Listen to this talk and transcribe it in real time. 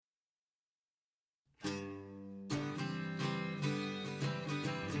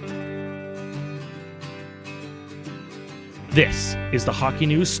This is the Hockey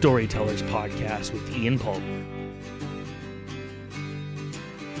News Storytellers podcast with Ian Pulver.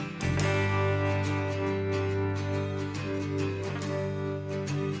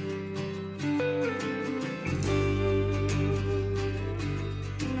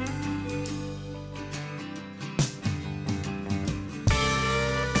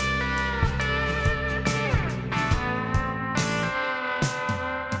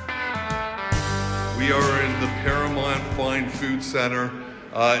 We are in the Paramount Fine Food Center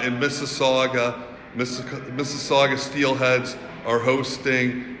in Mississauga. Mississauga Steelheads are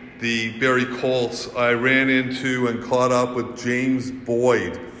hosting the Barrie Colts. I ran into and caught up with James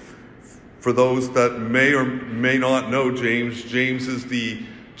Boyd. For those that may or may not know James is the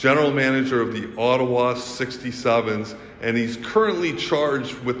general manager of the Ottawa 67s, and he's currently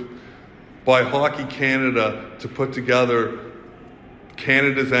charged by Hockey Canada to put together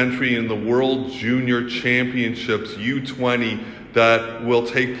Canada's entry in the World Junior Championships U20 that will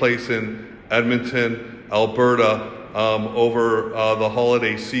take place in Edmonton, Alberta over the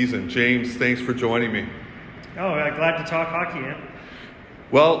holiday season. James, thanks for joining me. Glad to talk hockey, Ian.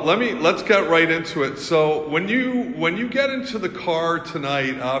 Well, let's get right into it. So when you get into the car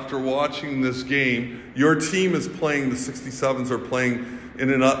tonight after watching this game, your team is playing, the 67s are playing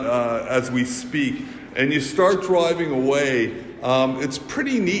as we speak, and you start driving away. It's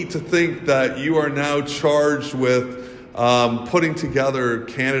pretty neat to think that you are now charged with putting together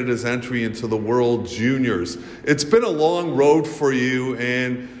Canada's entry into the World Juniors. It's been a long road for you,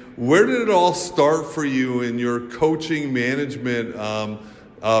 and where did it all start for you in your coaching management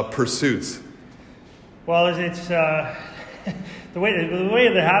pursuits? Well, it's the way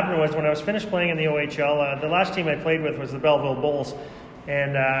that happened was when I was finished playing in the OHL. The last team I played with was the Belleville Bulls.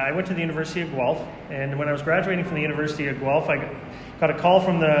 And I went to the University of Guelph, and when I was graduating from the University of Guelph, I got a call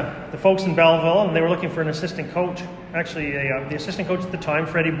from the folks in Belleville, and they were looking for an assistant coach. Actually, the assistant coach at the time,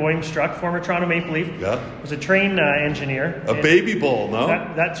 Freddie Boymstruck, former Toronto Maple Leaf, was a train engineer. A baby bull, no?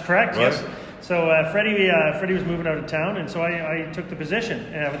 That's correct, right. Yes. So Freddie was moving out of town, and so I took the position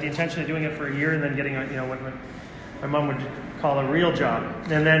with the intention of doing it for a year and then getting what my mom would call a real job.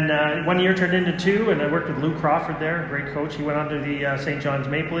 And then 1 year turned into two, and I worked with Lou Crawford there, a great coach. He went on to the St. John's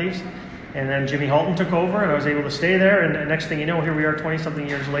Maple Leafs, and then Jimmy Halton took over, and I was able to stay there. And next thing you know, here we are 20-something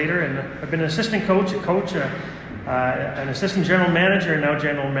years later, and I've been an assistant coach, an assistant general manager, and now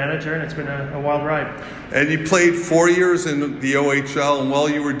general manager, and it's been a wild ride. And you played 4 years in the OHL, and while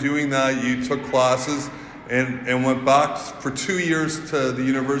you were doing that, you took classes and went back for 2 years to the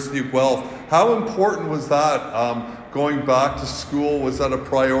University of Guelph. How important was that, going back to school? Was that a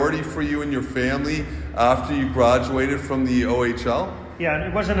priority for you and your family after you graduated from the OHL? Yeah,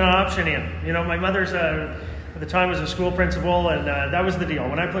 it wasn't an option, Ian. My mother's at the time was a school principal, and that was the deal.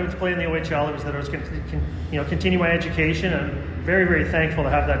 When I played in the OHL, it was that I was going to continue my education. I'm very, very thankful to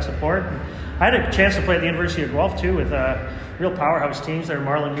have that support. And I had a chance to play at the University of Guelph too, with real powerhouse teams there.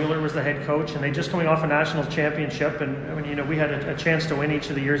 Marlon Mueller was the head coach, and they just coming off a national championship, and we had a chance to win each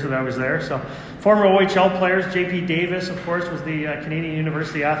of the years that I was there. So former OHL players, JP Davis, of course, was the Canadian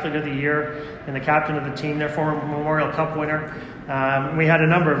University Athlete of the Year and the captain of the team there, former Memorial Cup winner. We had a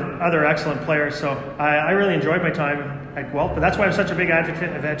number of other excellent players, so I really enjoyed my time at Guelph. But that's why I'm such a big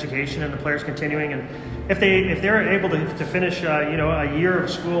advocate of education and the players continuing. And if they're able to finish a year of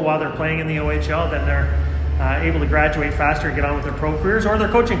school while they're playing in the OHL, then they're able to graduate faster and get on with their pro careers or their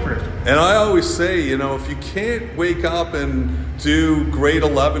coaching careers. And I always say, if you can't wake up and do grade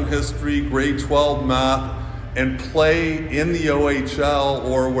 11 history, grade 12 math, and play in the OHL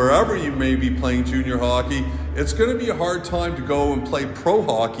or wherever you may be playing junior hockey, it's going to be a hard time to go and play pro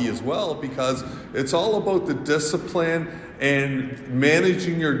hockey as well, because it's all about the discipline and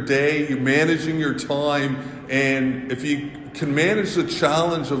managing your day, managing your time. And if you can manage the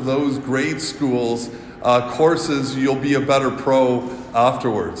challenge of those grade schools courses, you'll be a better pro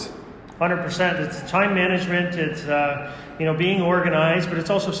afterwards. 100%. It's time management. It's being organized, but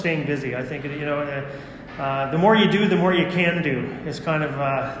it's also staying busy. I think the more you do, the more you can do is kind of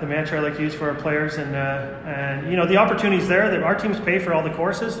the mantra I like to use for our players. And the opportunities there. Our teams pay for all the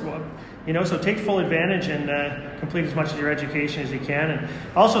courses. So take full advantage and complete as much of your education as you can. And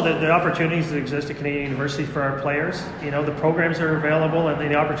also the opportunities that exist at Canadian University for our players. The programs that are available and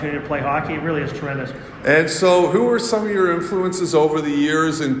the opportunity to play hockey, it really is tremendous. And so who are some of your influences over the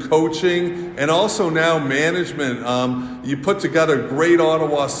years in coaching and also now management? You put together a great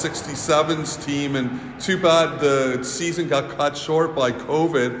Ottawa 67s team, and too bad the season got cut short by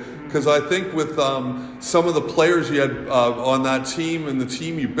COVID. Because I think with some of the players you had on that team and the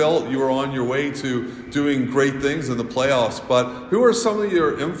team you built, you were on your way to doing great things in the playoffs. But who are some of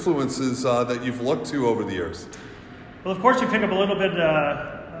your influences that you've looked to over the years? Well, of course, we pick up a little bit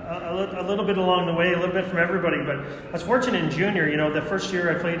along the way, a little bit from everybody. But I was fortunate in junior. The first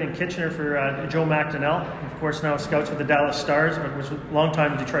year I played in Kitchener for Joe McDonnell, of course now scouts with the Dallas Stars, but was a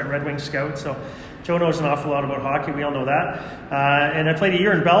long-time Detroit Red Wings scout. So Joe knows an awful lot about hockey. We all know that. And I played a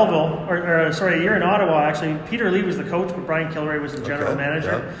year in Belleville, a year in Ottawa. Actually, Peter Lee was the coach, but Brian Kilray was the general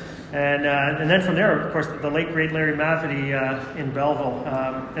manager. Yeah. And then from there, of course, the late great Larry Mafety in Belleville,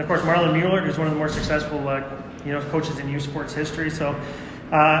 and of course Marlon Mueller, who's one of the more successful coaches in youth sports history. So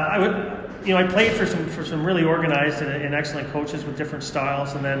I played for some really organized and excellent coaches with different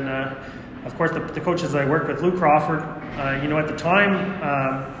styles, and then of course the coaches that I worked with, Lou Crawford. At the time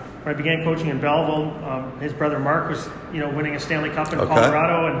when I began coaching in Belleville, his brother Mark was winning a Stanley Cup in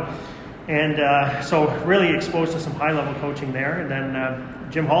Colorado, and so really exposed to some high-level coaching there. And then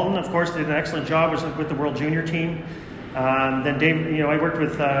Jim Halton, of course, did an excellent job with the World Junior team. Then Dave, I worked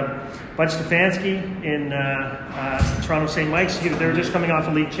with Bud Stefanski in Toronto St. Mike's. They were just coming off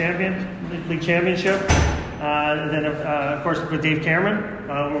a league championship. And then, of course, with Dave Cameron,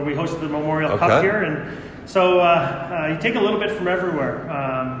 where we hosted the Memorial Cup here. And so you take a little bit from everywhere.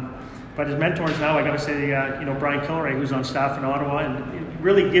 But his mentors now, I got to say, Brian Kilray, who's on staff in Ottawa, and it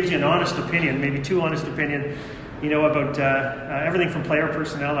really gives you an honest opinion, maybe too honest opinion, about everything from player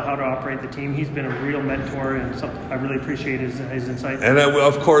personnel to how to operate the team. He's been a real mentor, and I really appreciate his insight. And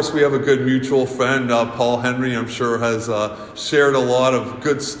of course, we have a good mutual friend, Paul Henry, I'm sure has shared a lot of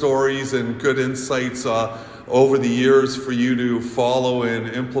good stories and good insights over the years for you to follow and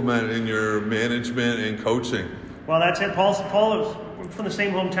implement in your management and coaching. Well, that's it. Paul is from the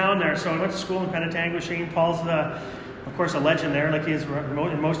same hometown there, so I went to school in Penetanguishene. Paul's, of course, a legend there, like he is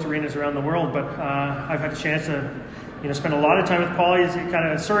in most arenas around the world. But I've had a chance to, spend a lot of time with Paul. He's kind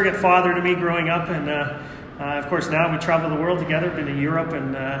of a surrogate father to me growing up, and of course now we travel the world together. Been to Europe,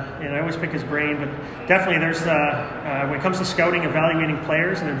 and I always pick his brain. But definitely, there's when it comes to scouting, evaluating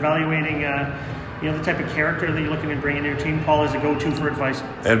players, and evaluating. The type of character that you're looking to bring into your team, Paul is a go-to for advice.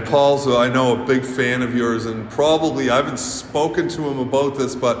 And Paul's, I know, a big fan of yours, and probably, I haven't spoken to him about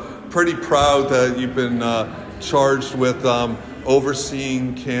this, but pretty proud that you've been charged with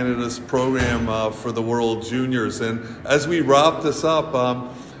overseeing Canada's program for the World Juniors. And as we wrap this up,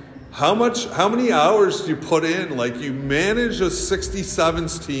 how many hours do you put in? Like, you manage a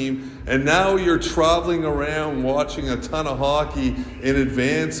 67s team, and now you're traveling around watching a ton of hockey in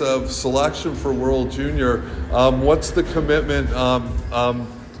advance of selection for World Junior. What's the commitment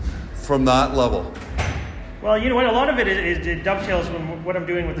from that level? Well, you know what? A lot of it dovetails with what I'm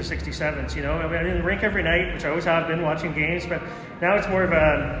doing with the 67s. I'm in the rink every night, which I always have been, watching games. But now it's more of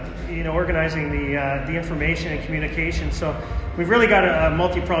organizing the information and communication. So we've really got a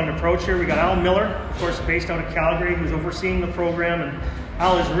multi-pronged approach here. We got Al Miller, of course, based out of Calgary, who's overseeing the program, and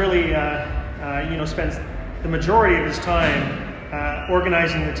Al is really, spends the majority of his time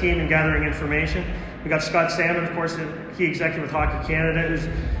organizing the team and gathering information. We got Scott Salmon, of course, the key executive with Hockey Canada,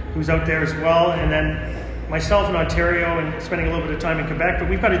 who's out there as well, and then myself in Ontario and spending a little bit of time in Quebec, but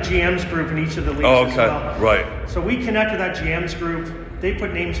we've got a GMs group in each of the leagues as well. Right. So we connect with that GMs group. They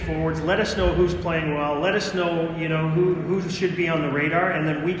put names forwards, let us know who's playing well, let us know, who should be on the radar, and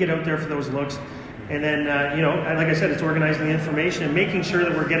then we get out there for those looks. And then, like I said, it's organizing the information and making sure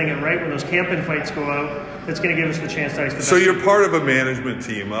that we're getting it right when those camp invites go out. That's going to give us the chance to ice the best. So you're part of a management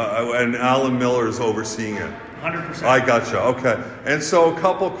team, and Alan Miller is overseeing it. 100%. I gotcha. Okay. And so a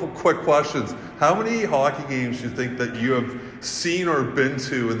couple quick questions. How many hockey games do you think that you have seen or been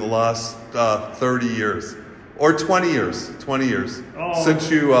to in the last 30 years? Or 20 years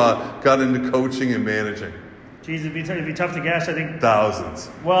since you got into coaching and managing? Geez, it'd be tough to guess. I think thousands.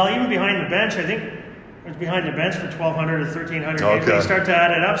 Well, even behind the bench, I think it was behind the bench for 1,200 or 1,300 games. We start to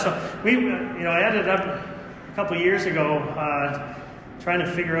add it up. So I added up a couple of years ago, trying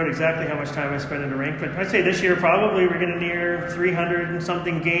to figure out exactly how much time I spent in the rink. But I'd say this year probably we're going to near 300 and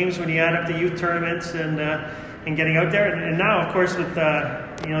something games when you add up the youth tournaments and getting out there. And now, of course, with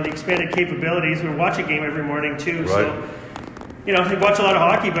the expanded capabilities, we watch a game every morning too. Right. So. I watch a lot of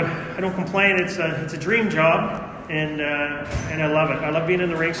hockey, but I don't complain. It's a dream job, and I love it. I love being in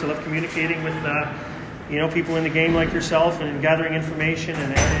the rinks. I love communicating with people in the game like yourself and gathering information,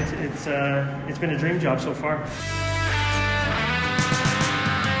 and it's been a dream job so far.